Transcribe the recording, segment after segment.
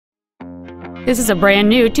This is a brand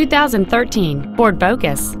new 2013 Ford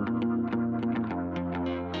Focus.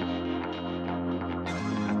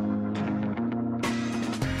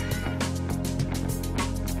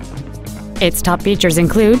 Its top features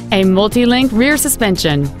include a multi-link rear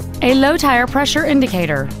suspension, a low tire pressure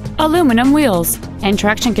indicator, aluminum wheels, and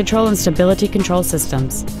traction control and stability control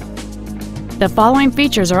systems. The following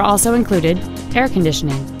features are also included: air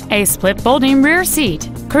conditioning, a split folding rear seat,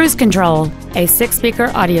 cruise control, a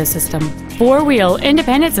 6-speaker audio system, 4-wheel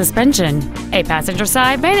independent suspension, a passenger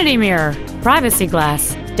side vanity mirror, privacy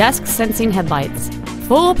glass, dusk sensing headlights,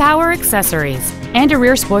 full power accessories, and a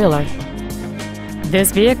rear spoiler.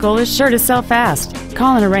 This vehicle is sure to sell fast.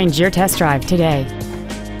 Call and arrange your test drive today.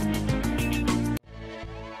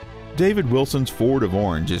 David Wilson's Ford of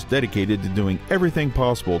Orange is dedicated to doing everything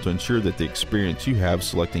possible to ensure that the experience you have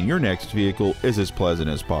selecting your next vehicle is as pleasant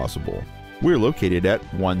as possible. We're located at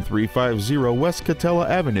 1350 West Katella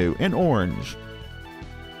Avenue in Orange.